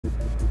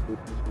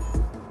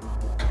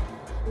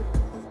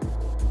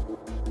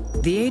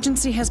The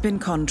agency has been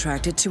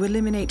contracted to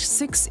eliminate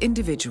 6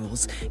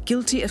 individuals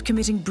guilty of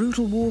committing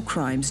brutal war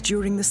crimes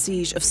during the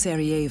siege of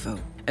Sarajevo.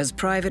 As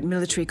private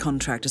military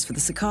contractors for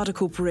the Cicada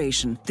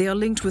Corporation, they are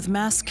linked with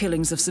mass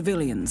killings of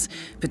civilians,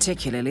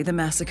 particularly the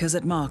massacres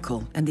at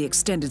Markel and the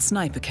extended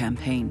sniper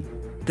campaign.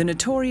 The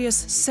notorious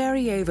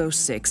Sarajevo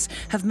 6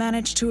 have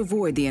managed to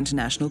avoid the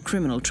International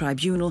Criminal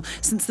Tribunal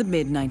since the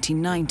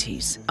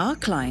mid-1990s. Our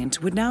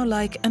client would now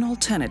like an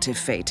alternative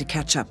fate to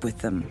catch up with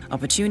them.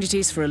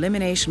 Opportunities for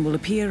elimination will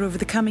appear over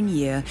the coming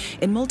year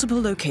in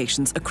multiple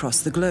locations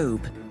across the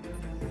globe.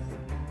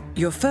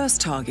 Your first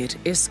target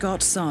is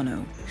Scott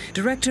Sarno,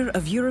 Director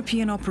of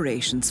European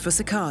Operations for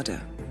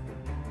Cicada.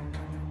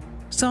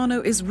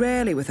 Sarno is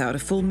rarely without a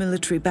full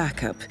military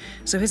backup,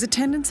 so his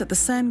attendance at the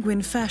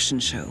Sanguine fashion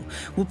show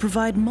will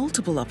provide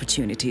multiple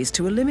opportunities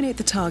to eliminate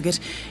the target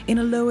in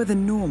a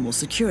lower-than-normal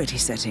security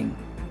setting.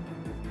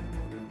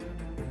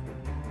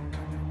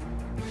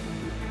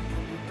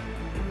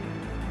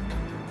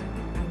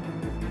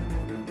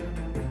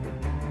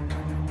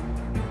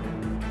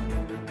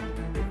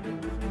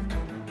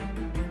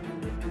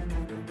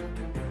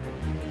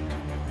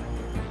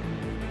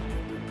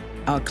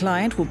 Our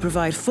client will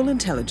provide full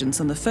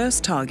intelligence on the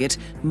first target,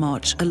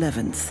 March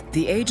 11th.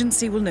 The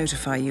agency will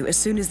notify you as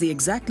soon as the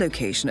exact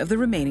location of the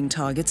remaining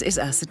targets is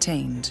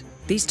ascertained.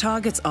 These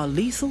targets are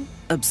lethal,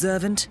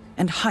 observant,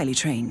 and highly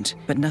trained,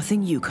 but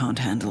nothing you can't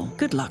handle.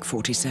 Good luck,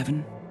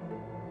 47.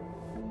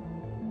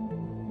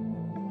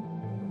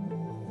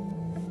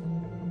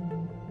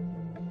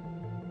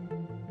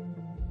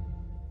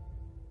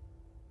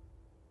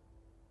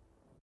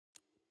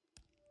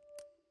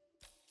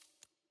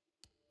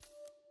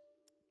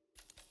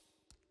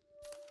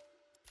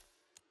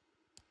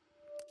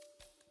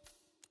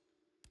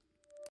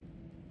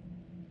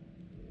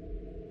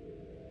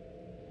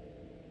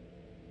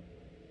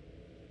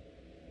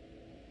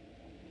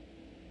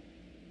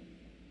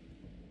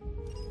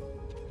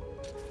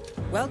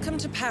 Welcome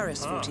to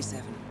Paris,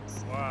 47.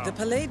 Wow. The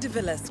Palais de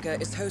Villesca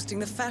is hosting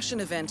the fashion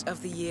event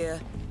of the year,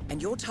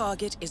 and your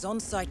target is on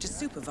site to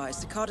supervise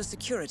Cicada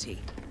security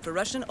for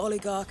Russian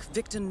oligarch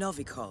Viktor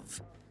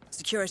Novikov.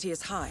 Security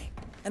is high,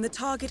 and the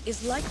target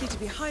is likely to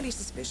be highly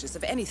suspicious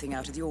of anything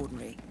out of the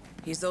ordinary.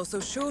 He's also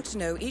sure to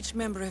know each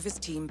member of his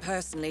team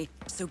personally,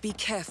 so be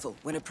careful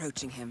when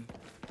approaching him.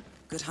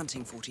 Good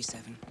hunting,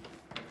 47.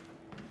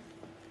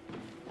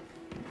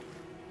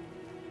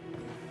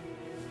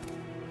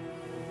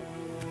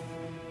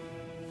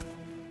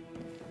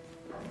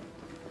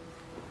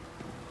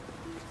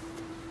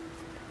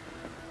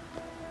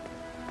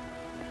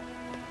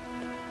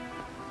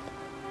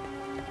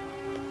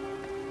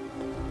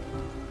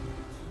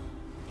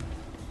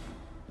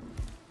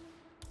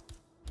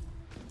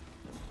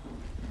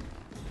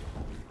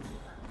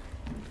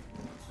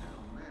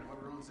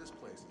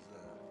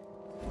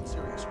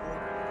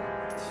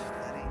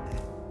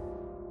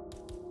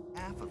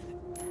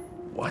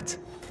 What?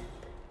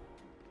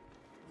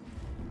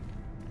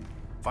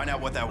 Find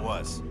out what that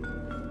was.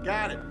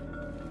 Got it.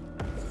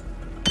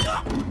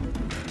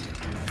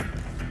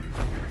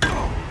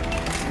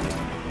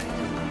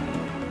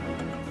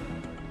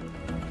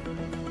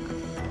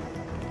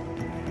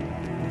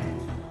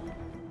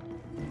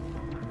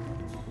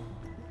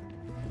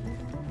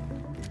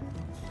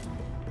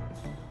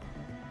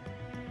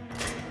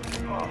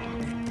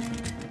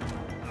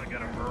 I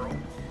gotta hurl.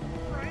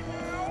 Right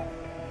now.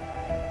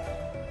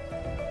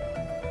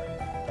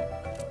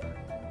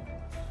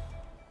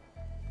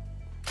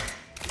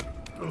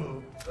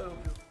 Oh, I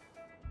don't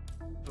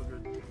feel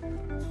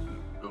good.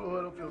 Oh,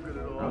 I don't feel good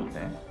at all.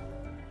 Okay.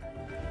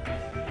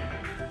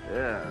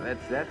 Yeah,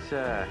 that's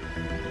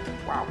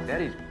wow,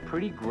 that is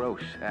pretty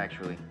gross,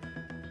 actually.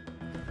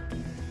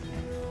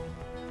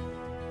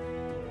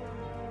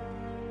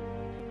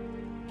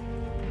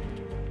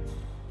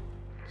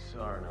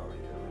 Sarno,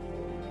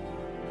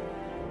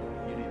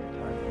 you need to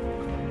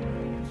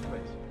time this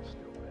place is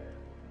still bad.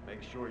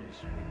 Make sure you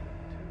sweep it,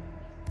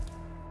 too.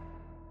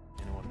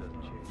 Anyone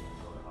doesn't change,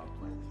 we'll go to hot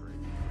plan 3.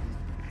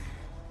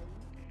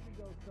 We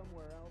go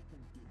somewhere else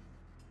and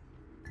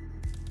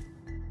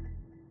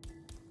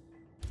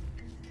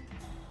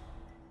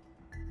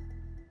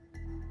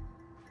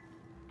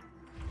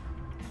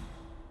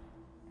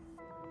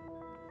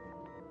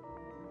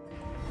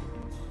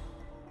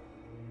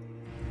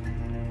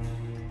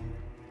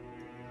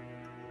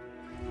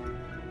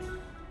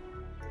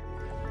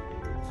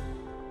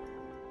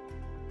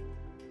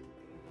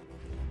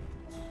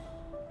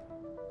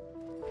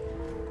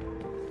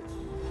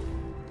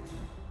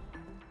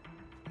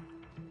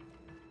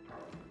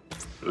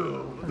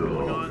what's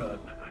going on?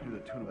 I knew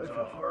the tune was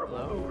off. Horrible.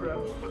 Oh, crap.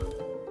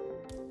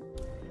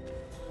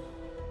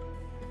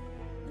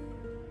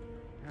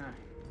 Huh.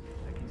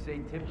 I can say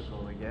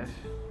typical, I guess.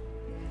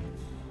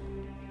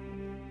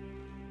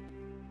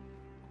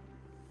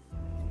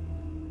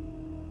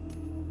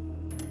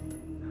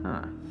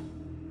 Huh.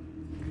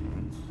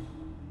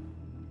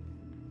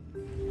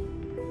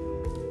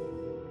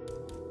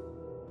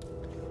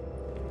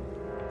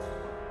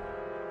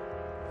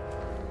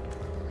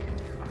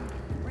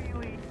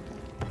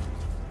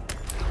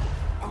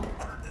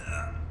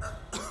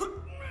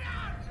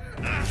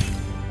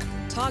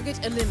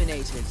 Target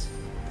eliminated.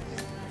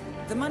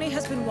 The money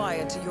has been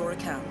wired to your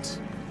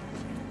account.